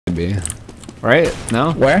be. Right?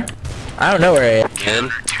 No? Where? I don't know where he is.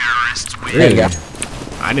 Really? There you go.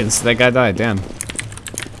 I didn't see that guy die, damn.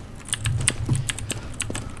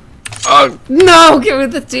 Oh, no! Give me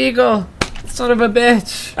the deagle! Son of a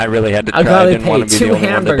bitch! I really had to try. I I gotta didn't want pay to be 2 the only one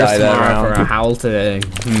to hamburgers die that tomorrow for a round. howl today.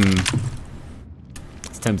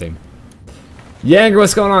 It's tempting. Yanger,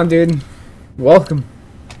 what's going on, dude? Welcome.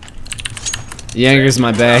 Yanger's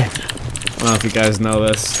my bae. I don't know if you guys know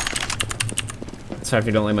this. Sorry if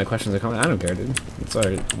you don't like my questions or comments. I don't care, dude. It's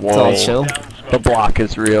alright. It's all chill. The block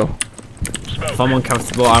is real. If I'm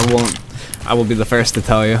uncomfortable, I will be the first to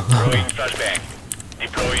tell you. Deploying flashbang.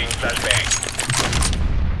 Deploying flashbang.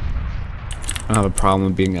 I don't have a problem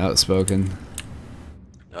with being outspoken.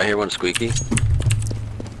 I hear one squeaky.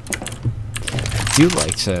 I do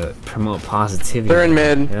like to promote positivity. They're in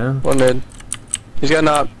mid. Yeah? One mid. He's got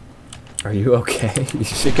knocked. Are you okay?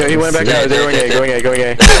 He went back out. They're going A, going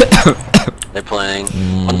A. They're playing.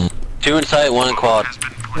 2 in sight, 1 in quad.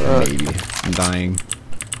 Maybe. I'm dying.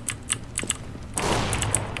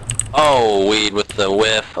 Oh, weed with the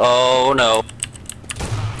whiff. Oh no.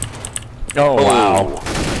 Oh wow.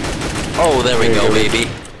 Oh, there we go, baby.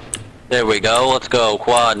 There we go. Let's go,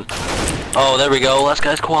 quad. Oh, there we go. Last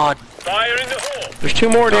guy's quad. Fire in the hole. There's 2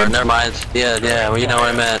 more, Oh, dude. never mind. Yeah, well, you know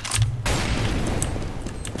what I meant.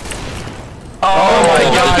 Oh my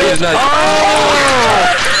god, he's not.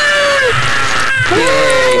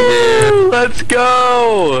 Dang, dude. Let's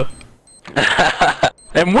go!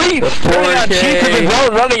 And we running on cheap as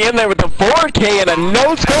well, running in there with the 4K and a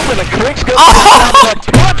no scope and a quick scope. That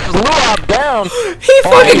puts Luuap down. He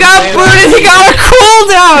fucking got booted! He got a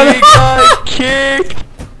cooldown! He got kicked.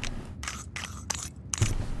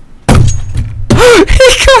 He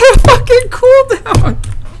got a fucking cooldown!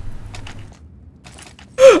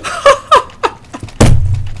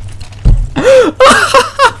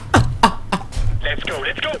 Let's go,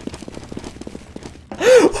 let's go.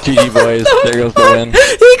 GG boys, there goes the win.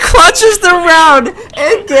 He clutches the round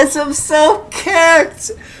and gets himself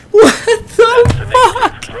kicked! What the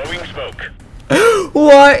fuck? Throwing smoke.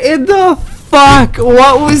 What in the fuck?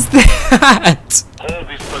 What was that? Hold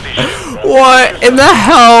this position. What in the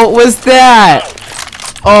hell was that?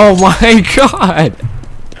 Oh my god!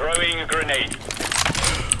 Throwing a grenade.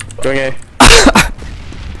 Going A.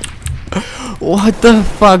 What the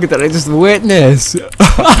fuck did I just witness? You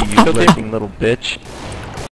licking little bitch.